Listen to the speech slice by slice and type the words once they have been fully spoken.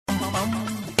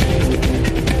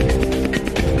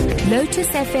Lotus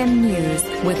FM News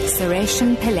with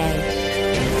Sureshan Pillay.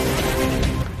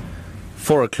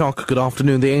 4 o'clock, good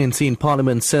afternoon. The ANC in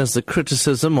Parliament says the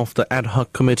criticism of the ad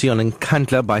hoc committee on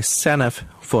Nkandla by SANEF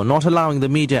for not allowing the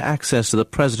media access to the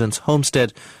president's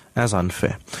homestead as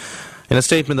unfair. In a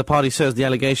statement, the party says the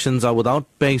allegations are without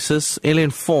basis,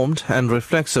 ill-informed and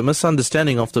reflects a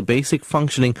misunderstanding of the basic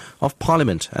functioning of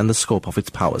Parliament and the scope of its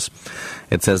powers.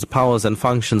 It says the powers and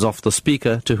functions of the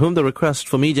Speaker, to whom the request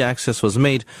for media access was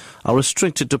made, are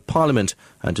restricted to Parliament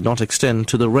and do not extend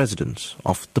to the residence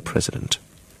of the President.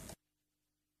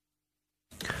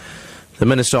 The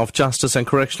Minister of Justice and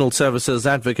Correctional Services,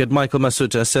 Advocate Michael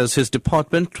Masutha, says his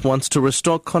department wants to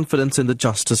restore confidence in the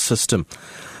justice system.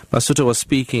 Masutha was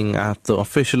speaking at the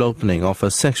official opening of a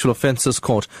sexual offences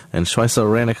court in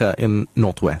Schweizer-Reneke in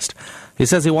Northwest. He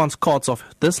says he wants courts of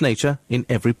this nature in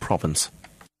every province.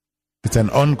 It's an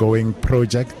ongoing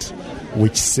project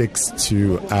which seeks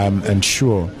to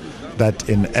ensure that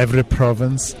in every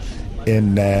province,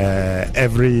 in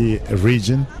every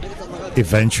region,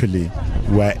 eventually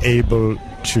we're able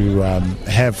to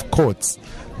have courts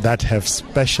that have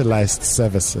specialized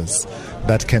services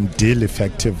that can deal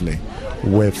effectively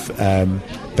with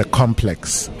the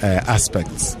complex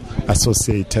aspects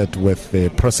associated with the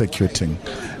prosecuting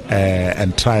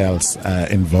and trials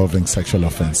involving sexual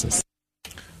offences.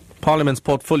 Parliament's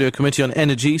Portfolio Committee on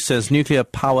Energy says nuclear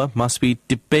power must be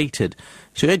debated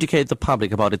to educate the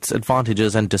public about its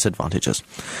advantages and disadvantages.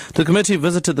 The committee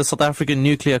visited the South African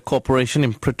Nuclear Corporation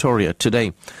in Pretoria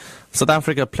today. South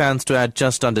Africa plans to add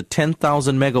just under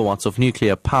 10,000 megawatts of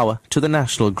nuclear power to the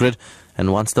national grid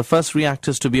and wants the first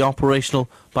reactors to be operational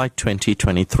by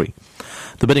 2023.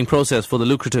 The bidding process for the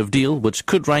lucrative deal, which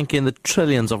could rank in the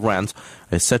trillions of rands,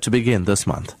 is set to begin this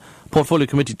month. Portfolio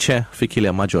Committee Chair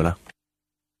Fikile Majola.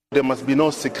 There must be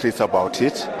no secrets about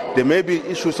it. There may be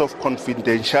issues of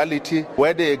confidentiality.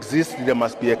 Where they exist, they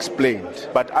must be explained.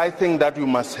 But I think that we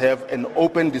must have an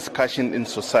open discussion in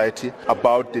society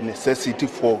about the necessity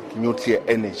for nuclear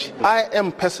energy. I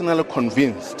am personally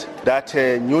convinced that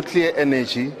nuclear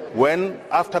energy, when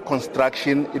after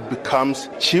construction it becomes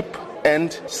cheap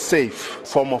and safe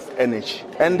form of energy.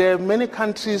 And many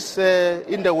countries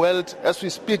in the world, as we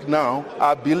speak now,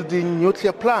 are building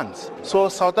nuclear plants. So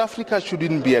South Africa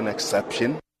shouldn't be an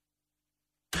exception.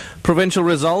 Provincial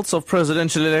results of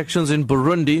presidential elections in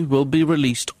Burundi will be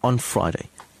released on Friday.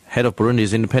 Head of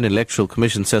Burundi's Independent Electoral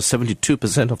Commission says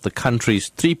 72% of the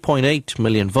country's 3.8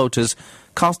 million voters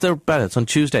cast their ballots on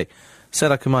Tuesday.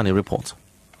 Sarah Kimani reports.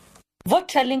 Vote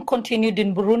tallying continued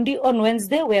in Burundi on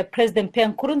Wednesday, where President Pierre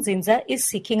Nkurunziza is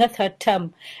seeking a third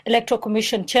term. Electoral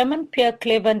Commission Chairman Pierre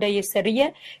Claver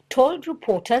Ndayisariye told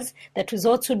reporters that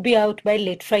results would be out by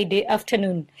late Friday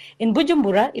afternoon. In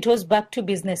Bujumbura, it was back to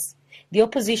business. The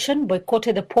opposition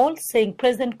boycotted the poll, saying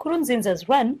President Nkurunziza's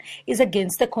run is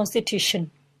against the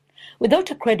constitution. Without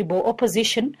a credible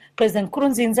opposition, President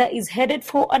Nkurunziza is headed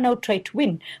for an outright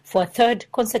win for a third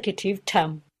consecutive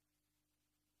term.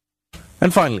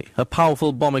 And finally, a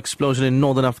powerful bomb explosion in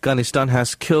northern Afghanistan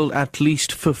has killed at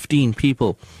least 15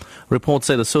 people. Reports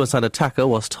say the suicide attacker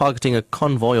was targeting a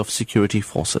convoy of security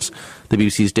forces. The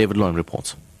BBC's David Loyne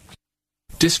reports.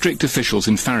 District officials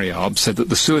in Faryab said that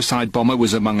the suicide bomber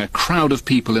was among a crowd of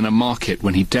people in a market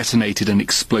when he detonated an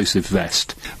explosive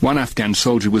vest. One Afghan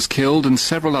soldier was killed and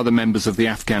several other members of the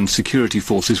Afghan security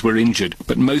forces were injured,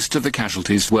 but most of the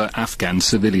casualties were Afghan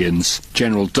civilians.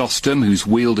 General Dostum, who's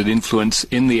wielded influence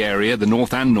in the area, the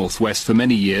north and northwest, for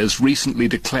many years, recently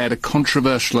declared a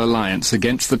controversial alliance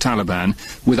against the Taliban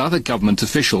with other government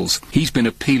officials. He's been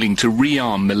appealing to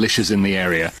rearm militias in the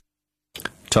area.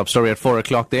 Top story at 4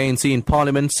 o'clock. The ANC in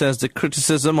Parliament says the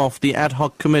criticism of the ad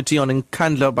hoc committee on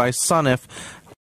Nkandla by SANEF